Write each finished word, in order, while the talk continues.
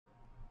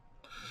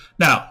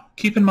Now,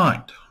 keep in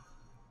mind,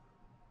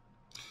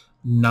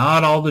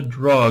 not all the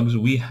drugs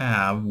we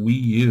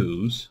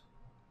use,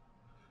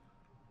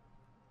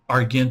 are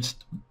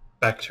against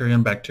bacteria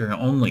and bacteria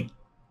only,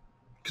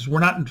 because we're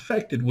not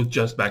infected with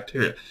just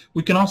bacteria.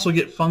 We can also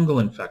get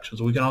fungal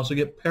infections. We can also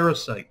get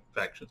parasite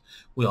infections.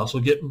 We also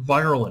get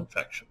viral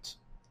infections.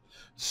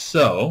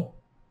 So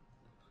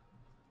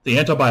the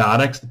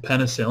antibiotics, the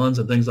penicillins,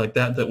 and things like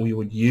that we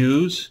would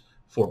use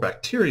for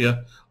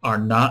bacteria are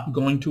not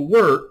going to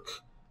work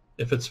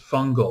if it's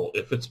fungal,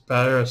 if it's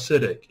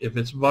parasitic, if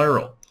it's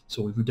viral.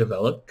 So we've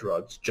developed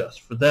drugs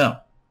just for them.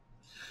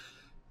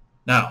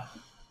 Now,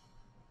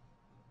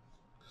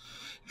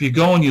 if you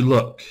go and you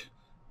look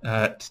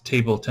at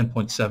table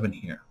 10.7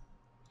 here,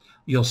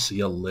 you'll see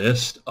a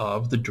list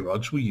of the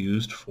drugs we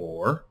used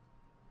for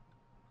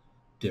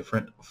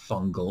different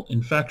fungal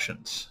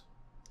infections.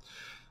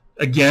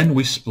 Again,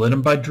 we split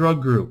them by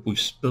drug group. We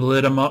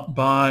split them up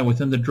by,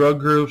 within the drug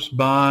groups,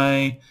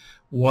 by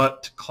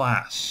what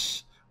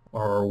class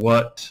or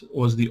what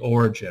was the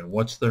origin,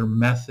 what's their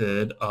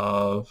method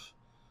of,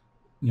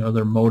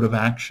 their mode of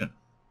action.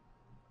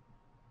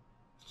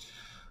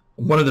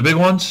 One of the big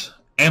ones,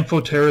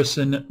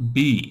 amphotericin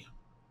B.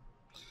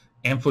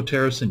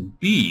 Amphotericin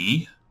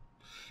B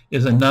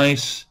is a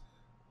nice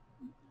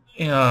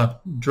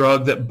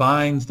drug that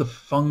binds the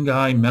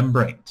fungi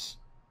membranes.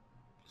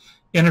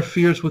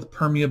 Interferes with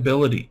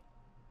permeability.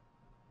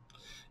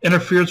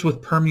 Interferes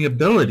with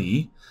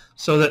permeability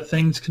so that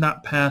things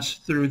cannot pass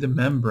through the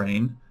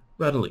membrane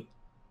readily.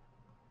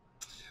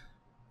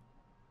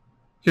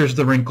 Here's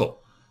the wrinkle.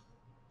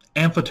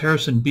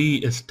 Amphotericin B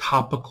is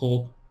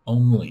topical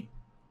only.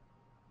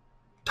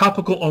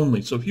 Topical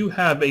only. So if you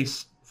have a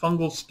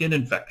fungal skin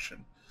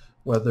infection,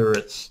 whether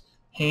it's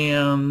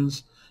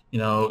hands,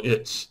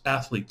 it's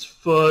athlete's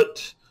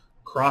foot,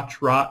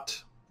 crotch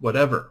rot,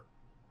 whatever,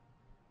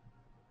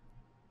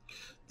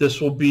 this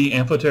will be,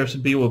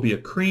 amphotericin B will be a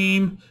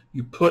cream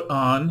you put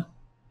on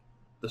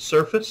the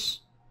surface.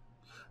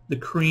 The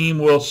cream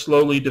will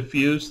slowly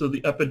diffuse through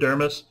the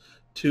epidermis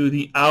to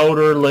the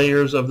outer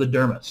layers of the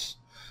dermis.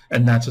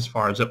 And that's as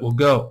far as it will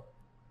go.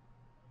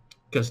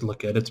 Because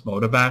look at its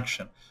mode of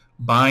action.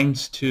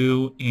 Binds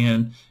to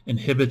and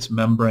inhibits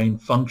membrane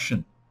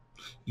function.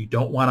 You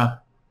don't want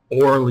to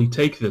orally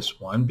take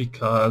this one,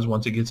 because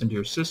once it gets into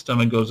your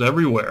system and goes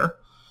everywhere,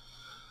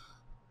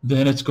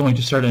 then it's going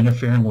to start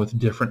interfering with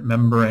different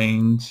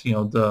membranes,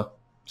 the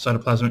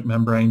cytoplasmic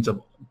membranes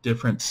of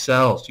different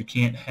cells. You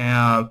can't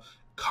have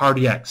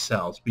cardiac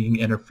cells being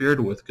interfered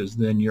with, because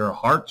then your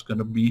heart's going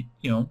to beat,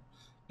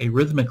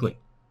 arrhythmically.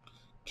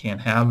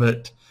 Can't have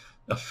it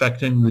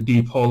affecting the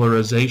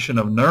depolarization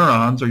of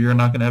neurons, or you're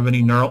not going to have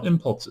any neural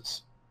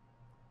impulses.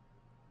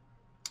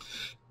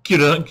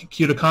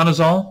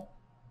 Ketoconazole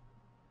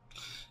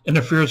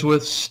interferes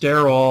with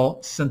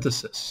sterol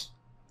synthesis.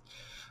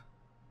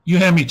 You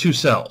hand me two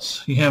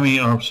cells.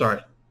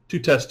 Two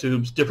test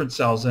tubes, different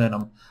cells in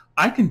them.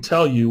 I can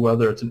tell you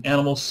whether it's an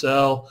animal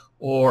cell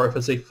or if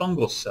it's a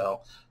fungal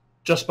cell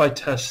just by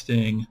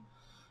testing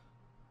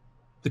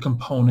the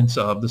components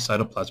of the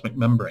cytoplasmic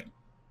membrane.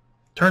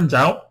 Turns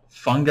out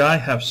fungi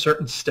have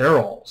certain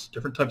sterols,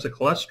 different types of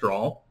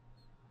cholesterol,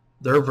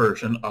 their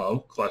version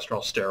of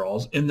cholesterol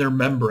sterols in their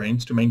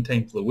membranes to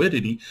maintain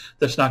fluidity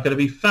that's not going to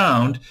be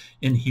found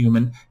in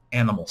human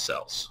animal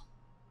cells.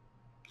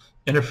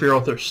 Interfere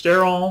with their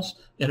sterols,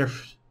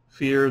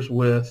 interferes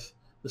with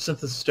the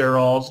synthesis of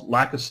sterols,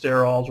 lack of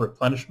sterols,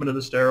 replenishment of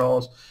the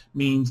sterols,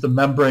 means the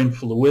membrane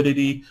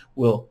fluidity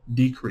will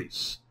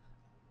decrease.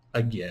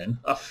 Again,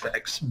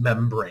 affects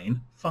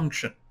membrane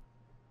function.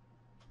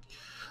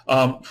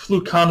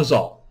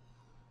 Fluconazole.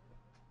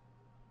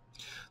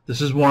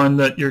 This is one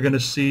that you're going to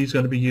see is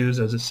going to be used,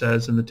 as it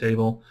says in the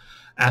table.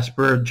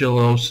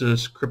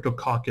 Aspergillosis,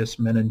 Cryptococcus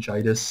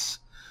meningitis.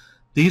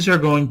 These are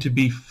going to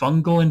be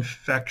fungal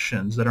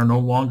infections that are no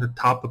longer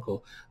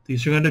topical.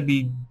 These are going to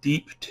be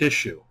deep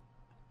tissue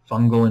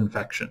fungal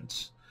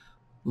infections.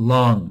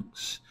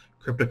 Lungs.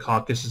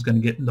 Cryptococcus is going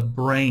to get in the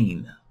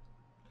brain.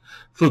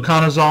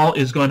 Fluconazole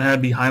is going to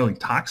be highly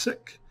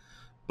toxic.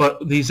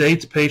 But these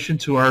AIDS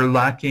patients who are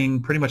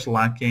pretty much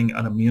lacking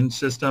an immune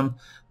system,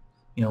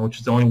 which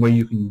is the only way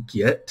you can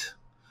get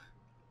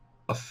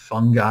a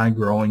fungi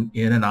growing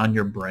in and on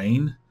your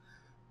brain,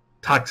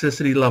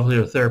 toxicity level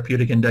or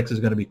therapeutic index is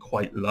going to be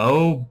quite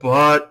low.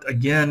 But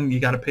again, you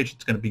got a patient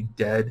that's going to be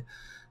dead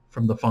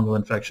from the fungal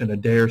infection in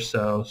a day or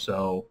so.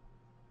 So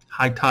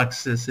high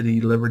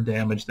toxicity, liver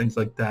damage, things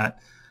like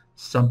that,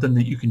 something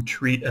that you can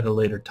treat at a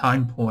later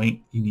time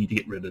point. You need to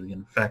get rid of the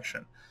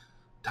infection.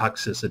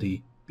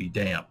 Toxicity be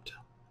damned.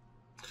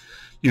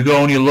 You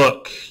go and you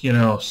look,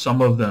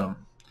 some of them,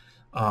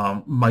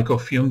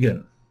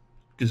 mycofungin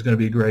is going to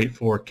be great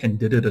for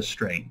Candida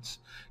strains,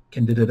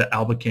 Candida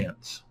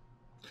albicans.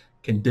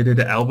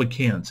 Candida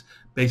albicans,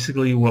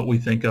 basically what we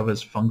think of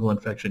as fungal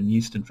infection,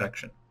 yeast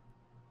infection.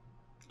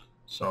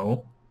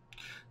 So,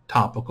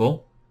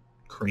 topical,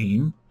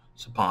 cream,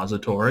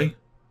 suppository,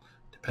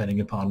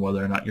 depending upon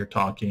whether or not you're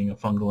talking a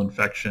fungal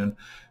infection,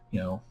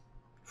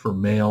 for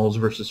males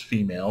versus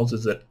females.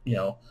 Is it,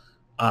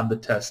 on the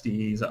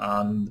testes,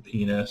 on the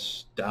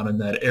penis, down in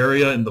that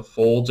area, in the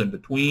folds in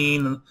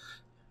between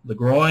the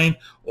groin,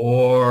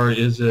 or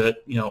is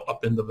it,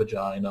 up in the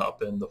vagina,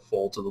 up in the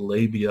folds of the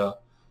labia,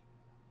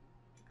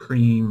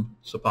 cream,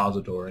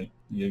 suppository?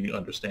 You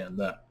understand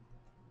that.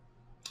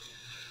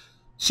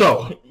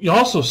 So you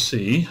also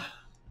see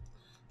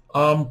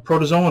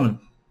protozoan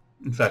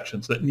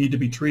infections that need to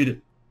be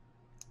treated.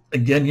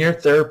 Again, here,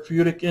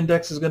 therapeutic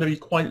index is going to be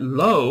quite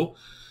low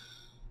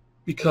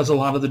because a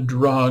lot of the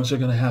drugs are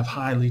going to have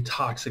highly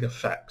toxic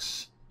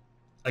effects.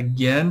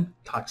 Again,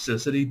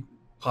 toxicity,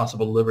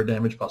 possible liver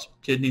damage, possible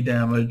kidney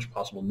damage,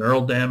 possible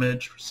neural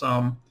damage for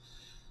some,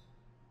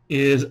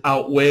 is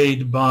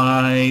outweighed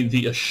by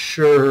the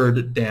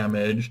assured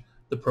damage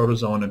the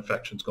protozoan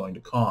infection is going to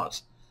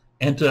cause.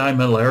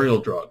 Anti-malarial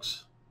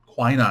drugs,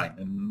 quinine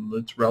and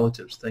its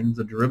relatives, things,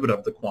 the derivative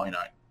of the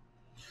quinine,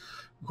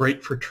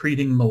 great for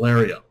treating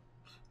malaria.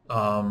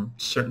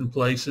 Certain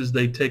places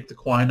they take the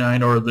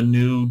quinine or the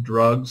new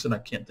drugs, and I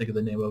can't think of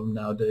the name of them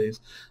nowadays,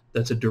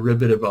 that's a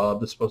derivative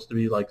of, that's supposed to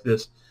be like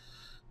this.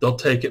 They'll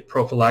take it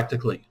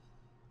prophylactically.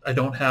 I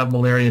don't have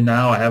malaria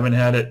now. I haven't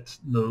had it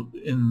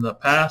in the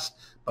past,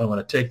 but I'm going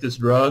to take this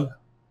drug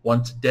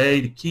once a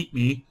day to keep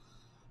me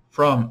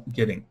from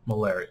getting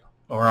malaria.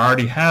 Or I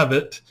already have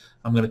it.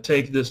 I'm going to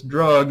take this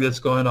drug that's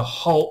going to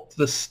halt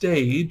the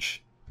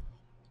stage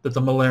that the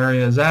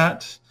malaria is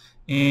at,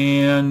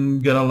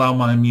 and going to allow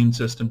my immune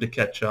system to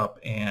catch up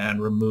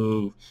and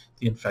remove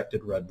the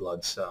infected red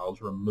blood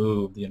cells,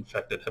 remove the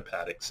infected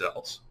hepatic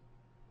cells.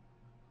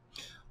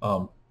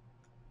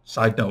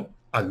 Side note,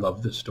 I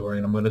love this story,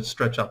 and I'm going to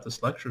stretch out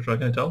this lecture so I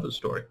can tell this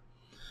story.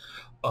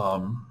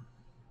 What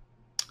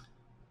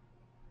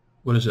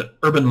is it?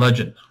 Urban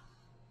legend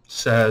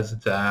says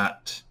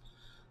that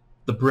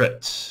the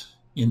Brits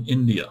in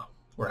India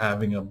were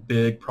having a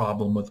big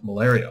problem with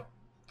malaria,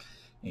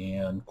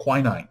 and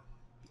quinine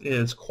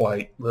is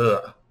quite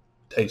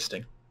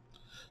tasting.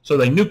 So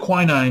they knew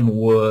quinine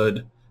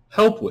would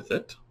help with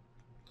it,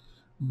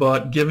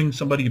 but giving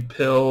somebody a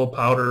pill,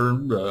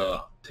 powder,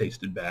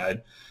 tasted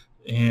bad.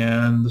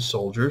 And the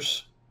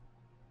soldiers,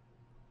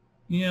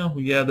 yeah,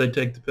 they'd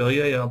take the pill,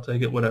 yeah, I'll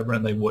take it, whatever,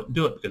 and they wouldn't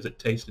do it because it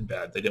tasted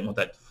bad. They didn't want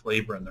that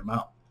flavor in their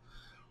mouth.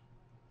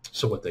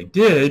 So what they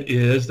did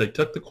is they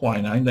took the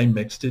quinine, they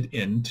mixed it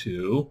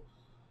into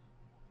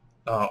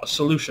a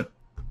solution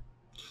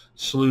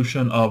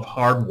of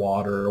hard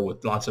water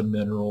with lots of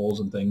minerals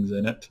and things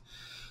in it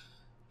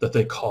that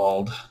they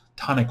called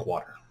tonic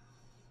water.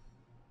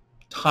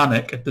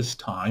 Tonic at this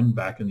time,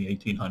 back in the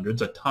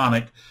 1800s, a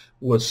tonic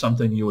was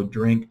something you would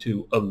drink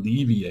to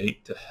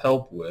alleviate, to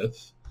help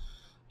with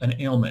an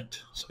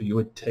ailment. So you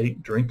would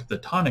drink the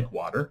tonic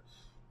water.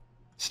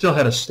 Still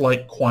had a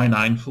slight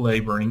quinine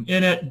flavoring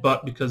in it,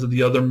 but because of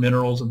the other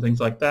minerals and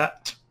things like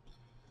that,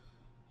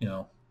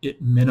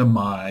 it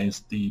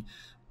minimized the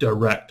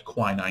direct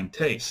quinine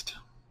taste.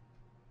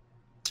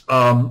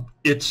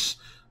 It's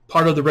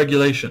part of the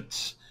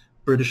regulations,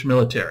 British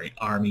military,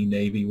 Army,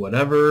 Navy,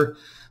 whatever,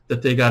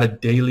 that they got a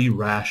daily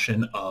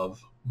ration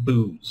of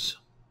booze.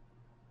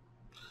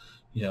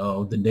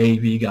 The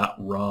Navy got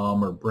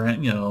rum or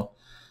brand,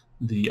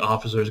 the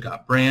officers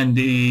got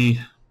brandy.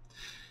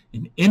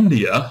 In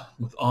India,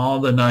 with all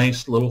the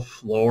nice little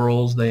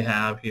florals they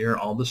have here,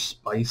 all the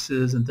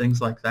spices and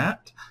things like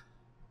that,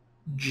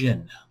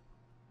 gin.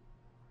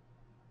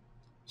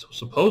 So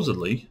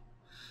supposedly,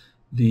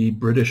 the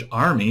British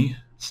Army,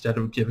 instead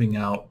of giving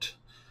out,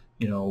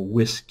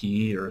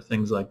 whiskey or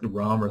things like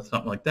rum or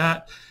something like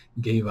that,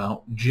 gave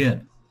out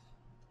gin.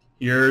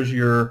 Here's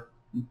your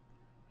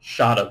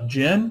shot of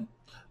gin.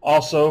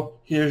 Also,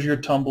 here's your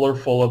tumbler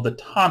full of the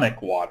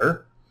tonic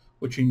water,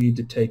 which you need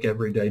to take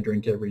every day,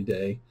 drink every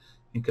day,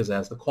 because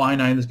as the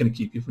quinine is going to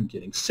keep you from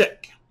getting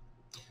sick.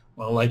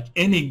 Well, like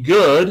any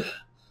good,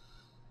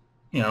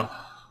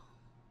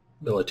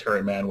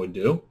 military man would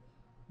do,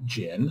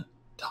 gin,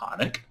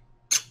 tonic,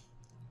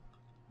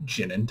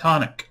 gin and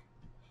tonic.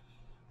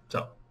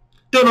 So,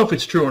 don't know if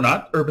it's true or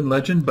not, urban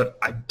legend, but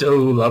I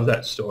do love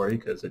that story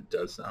because it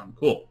does sound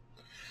cool.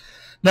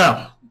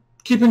 Now,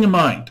 keeping in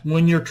mind,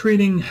 when you're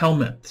treating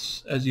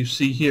helminths, as you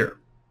see here,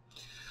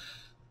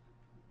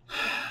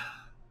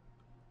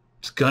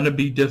 it's going to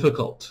be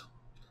difficult.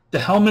 The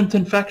helminth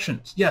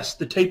infections, yes,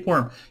 the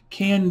tapeworm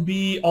can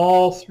be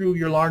all through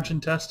your large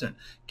intestine,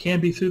 can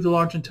be through the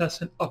large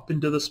intestine up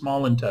into the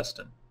small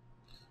intestine.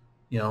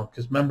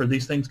 Because remember,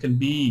 these things can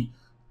be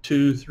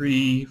 2,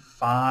 3,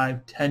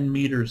 5, 10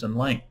 meters in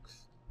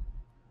length.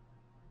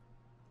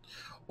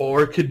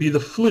 Or it could be the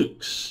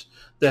flukes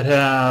that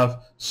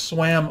have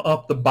swam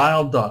up the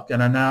bile duct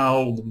and are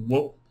now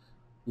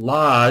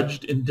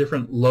lodged in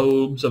different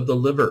lobes of the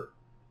liver.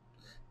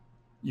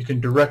 You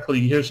can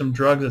directly, here's some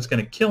drug that's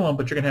going to kill them,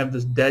 but you're going to have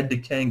this dead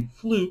decaying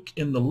fluke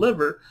in the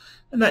liver,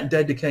 and that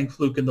dead decaying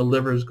fluke in the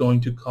liver is going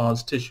to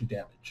cause tissue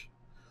damage.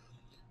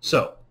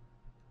 So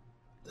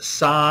the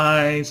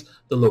size,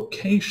 the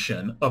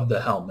location of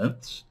the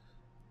helminths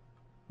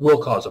will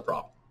cause a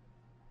problem.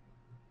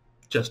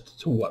 Just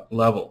to what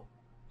level?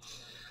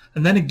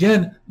 And then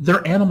again,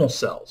 they're animal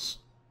cells.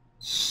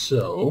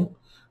 So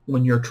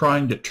when you're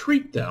trying to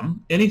treat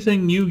them,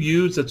 anything you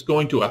use that's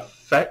going to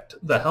affect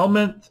the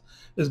helminth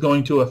is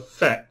going to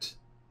affect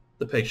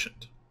the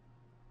patient.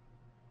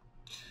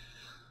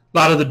 A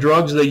lot of the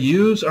drugs they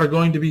use are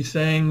going to be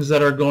things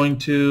that are going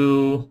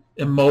to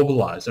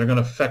immobilize. They're going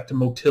to affect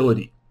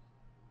motility.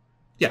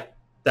 Yeah,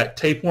 that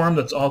tapeworm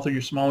that's all through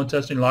your small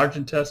intestine, large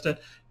intestine,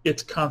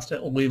 it's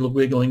constantly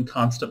wiggling,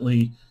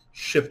 constantly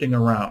shifting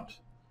around. It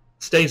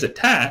stays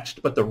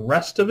attached, but the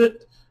rest of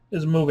it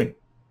is moving.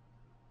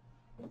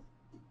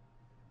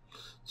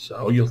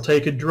 So you'll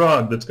take a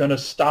drug that's going to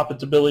stop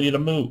its ability to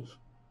move.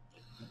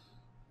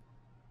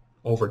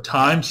 Over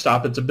time,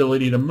 stop its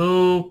ability to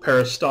move.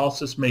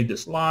 Peristalsis may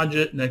dislodge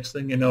it. Next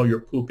thing you know, you're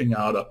pooping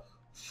out a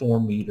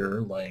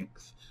 4-meter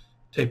length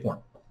tapeworm.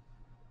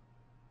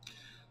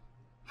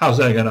 How's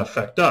that going to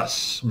affect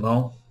us?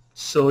 Well,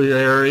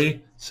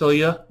 cilia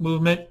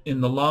movement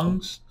in the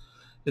lungs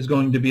is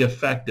going to be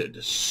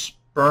affected.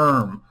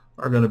 Sperm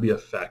are going to be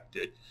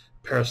affected.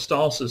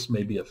 Peristalsis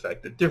may be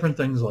affected. Different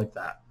things like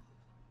that.